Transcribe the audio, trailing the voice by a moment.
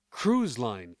Cruise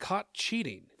line caught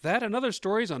cheating. That and other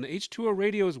stories on H2O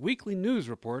Radio's weekly news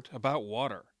report about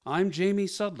water. I'm Jamie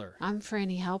Sudler. I'm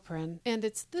Franny Halperin, and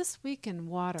it's This Week in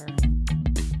Water.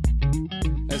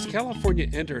 As California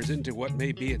enters into what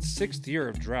may be its sixth year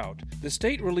of drought, the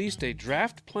state released a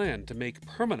draft plan to make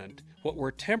permanent what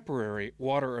were temporary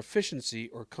water efficiency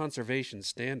or conservation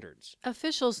standards.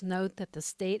 Officials note that the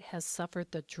state has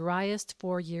suffered the driest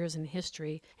 4 years in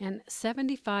history, and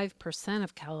 75%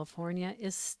 of California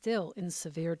is still in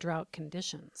severe drought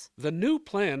conditions. The new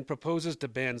plan proposes to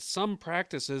ban some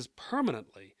practices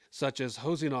permanently, such as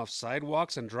hosing off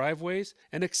sidewalks and driveways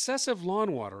and excessive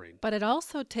lawn watering. But it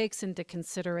also takes into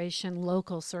consideration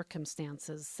local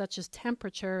circumstances, such as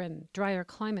temperature and drier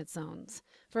climate zones.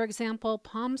 For example,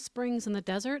 Palm Springs in the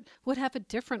desert would have a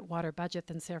different water budget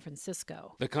than San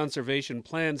Francisco. The conservation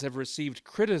plans have received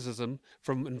criticism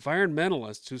from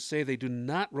environmentalists who say they do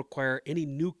not require any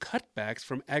new cutbacks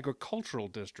from agricultural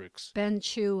districts. Ben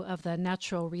Chu of the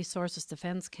Natural Resources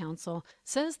Defense Council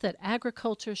says that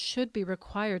agriculture should be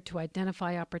required to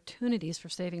identify opportunities for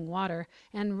saving water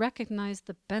and recognize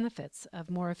the benefits of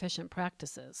more efficient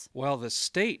practices. While the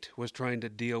state was trying to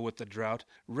deal with the drought,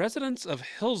 residents of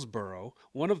Hillsborough,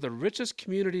 one of the richest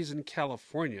communities in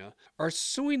California, are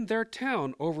suing their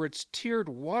town over its tiered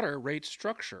water rate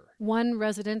structure. One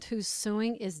resident who's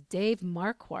suing is Dave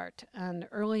Marquardt, an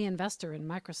early investor in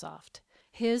Microsoft.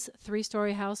 His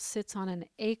 3-story house sits on an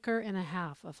acre and a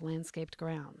half of landscaped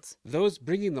grounds. Those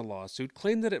bringing the lawsuit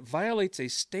claim that it violates a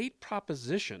state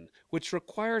proposition which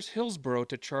requires Hillsborough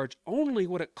to charge only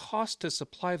what it costs to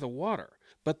supply the water.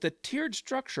 But the tiered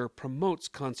structure promotes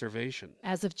conservation.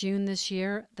 As of June this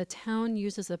year, the town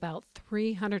uses about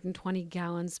 320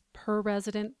 gallons per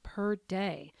resident per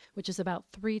day, which is about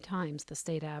 3 times the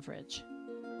state average.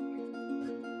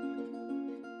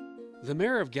 The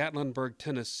mayor of Gatlinburg,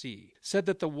 Tennessee, said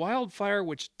that the wildfire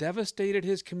which devastated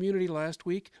his community last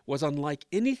week was unlike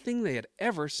anything they had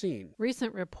ever seen.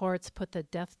 Recent reports put the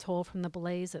death toll from the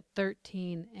blaze at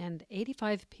 13, and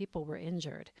 85 people were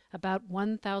injured. About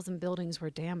 1,000 buildings were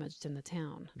damaged in the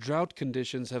town. Drought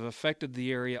conditions have affected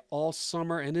the area all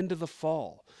summer and into the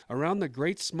fall. Around the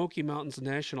Great Smoky Mountains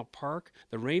National Park,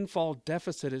 the rainfall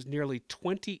deficit is nearly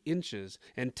 20 inches,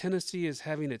 and Tennessee is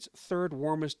having its 3rd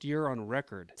warmest year on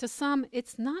record. To some,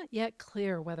 it's not yet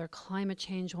clear whether climate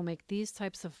change will make these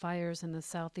types of fires in the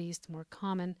southeast more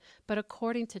common, but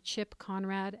according to Chip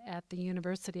Conrad at the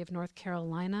University of North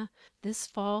Carolina, this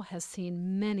fall has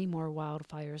seen many more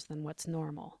wildfires than what's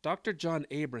normal. Dr. John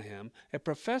Abraham, a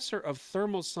professor of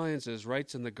thermal sciences,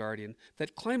 writes in The Guardian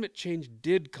that climate change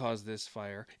did cause this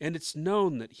fire, and it's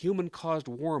known that human-caused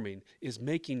warming is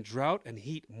making drought and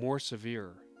heat more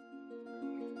severe.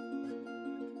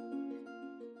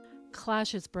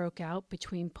 Clashes broke out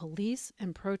between police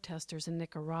and protesters in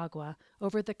Nicaragua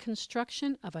over the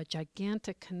construction of a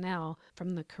gigantic canal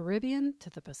from the Caribbean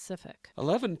to the Pacific.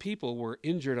 11 people were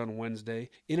injured on Wednesday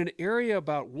in an area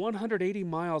about 180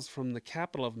 miles from the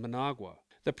capital of Managua.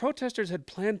 The protesters had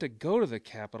planned to go to the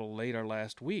capital later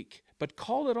last week, but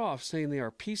called it off, saying they are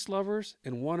peace lovers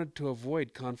and wanted to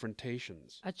avoid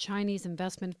confrontations. A Chinese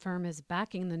investment firm is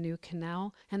backing the new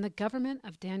canal, and the government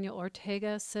of Daniel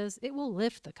Ortega says it will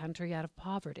lift the country out of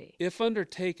poverty. If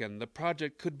undertaken, the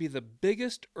project could be the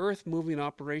biggest earth-moving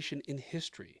operation in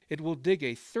history. It will dig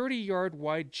a 30-yard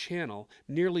wide channel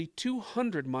nearly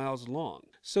 200 miles long,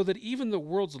 so that even the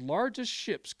world's largest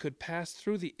ships could pass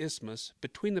through the isthmus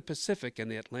between the Pacific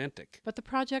and the Atlantic. But the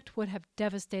project would have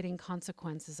devastating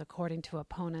consequences, according to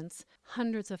opponents.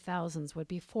 Hundreds of thousands would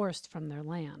be forced from their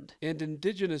land. And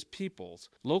indigenous peoples,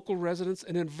 local residents,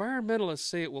 and environmentalists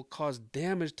say it will cause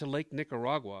damage to Lake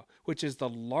Nicaragua, which is the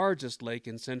largest lake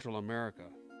in Central America.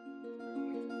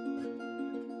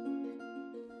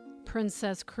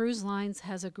 Princess Cruise Lines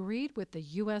has agreed with the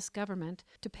U.S. government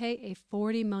to pay a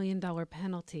 $40 million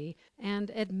penalty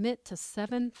and admit to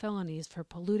 7 felonies for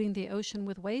polluting the ocean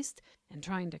with waste and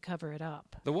trying to cover it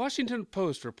up. The Washington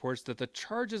Post reports that the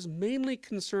charges mainly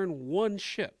concern one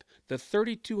ship, the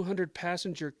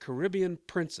 3,200-passenger Caribbean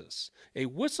Princess. A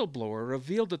whistleblower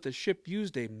revealed that the ship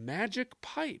used a magic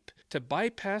pipe to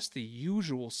bypass the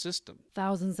usual system.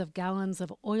 Thousands of gallons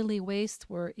of oily waste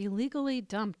were illegally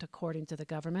dumped, according to the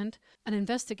government. An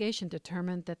investigation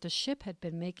determined that the ship had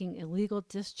been making illegal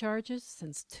discharges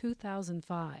since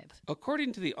 2005.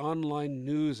 According to the online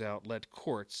news outlet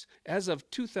Quartz, as of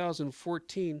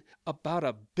 2014, about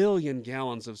 1 billion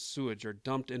gallons of sewage are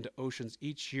dumped into oceans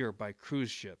each year by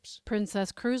cruise ships.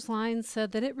 Princess Cruise Lines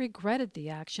said that it regretted the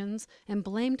actions and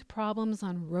blamed problems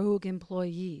on rogue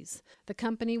employees. The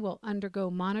company will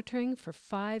undergo monitoring for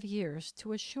 5 years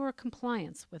to assure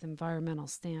compliance with environmental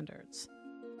standards.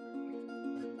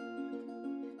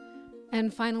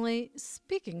 And finally,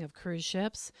 speaking of cruise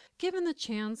ships, given the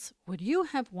chance, would you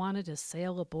have wanted to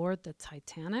sail aboard the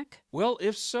Titanic? Well,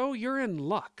 if so, you're in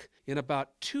luck. In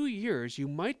about 2 years, you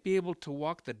might be able to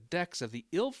walk the decks of the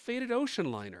ill-fated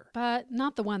ocean liner. But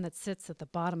not the one that sits at the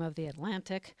bottom of the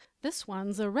Atlantic. This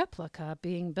one's a replica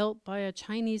being built by a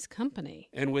Chinese company.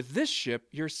 And with this ship,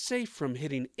 you're safe from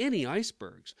hitting any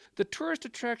icebergs. The tourist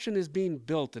attraction is being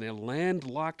built in a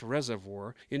landlocked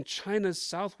reservoir in China's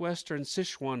southwestern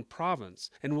Sichuan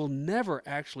province and will never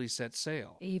actually set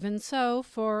sail. Even so,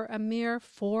 for a mere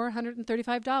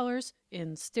 $435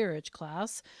 in steerage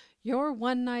class, your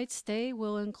one-night stay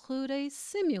will include a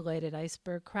simulated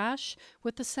iceberg crash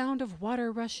with the sound of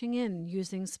water rushing in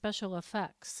using special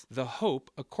effects. The hope,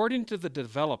 according to the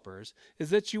developers, is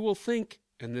that you will think,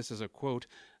 and this is a quote,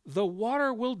 "The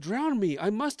water will drown me. I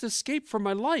must escape for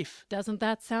my life." Doesn't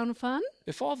that sound fun?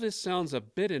 If all this sounds a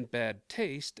bit in bad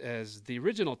taste, as the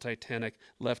original Titanic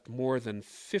left more than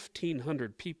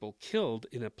 1,500 people killed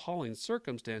in appalling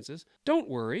circumstances, don't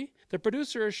worry. The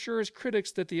producer assures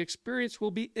critics that the experience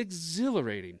will be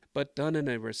exhilarating, but done in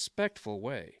a respectful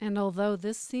way. And although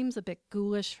this seems a bit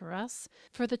ghoulish for us,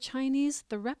 for the Chinese,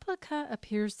 the replica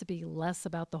appears to be less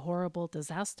about the horrible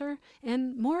disaster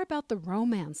and more about the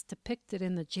romance depicted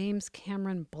in the James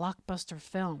Cameron blockbuster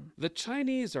film. The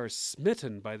Chinese are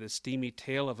smitten by the steamy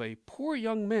tale of a poor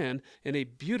young man and a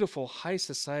beautiful high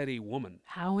society woman.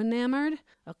 How enamored?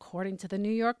 According to the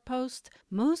New York Post,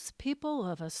 most people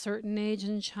of a certain age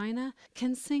in China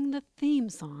can sing the theme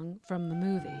song from the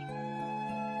movie.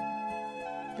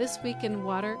 This Week in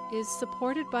Water is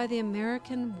supported by the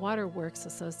American Water Works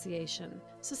Association.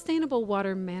 Sustainable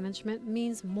water management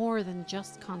means more than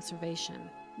just conservation.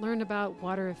 Learn about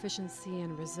water efficiency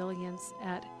and resilience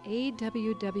at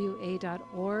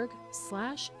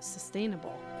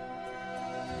awwa.org/sustainable.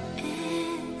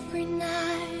 Every night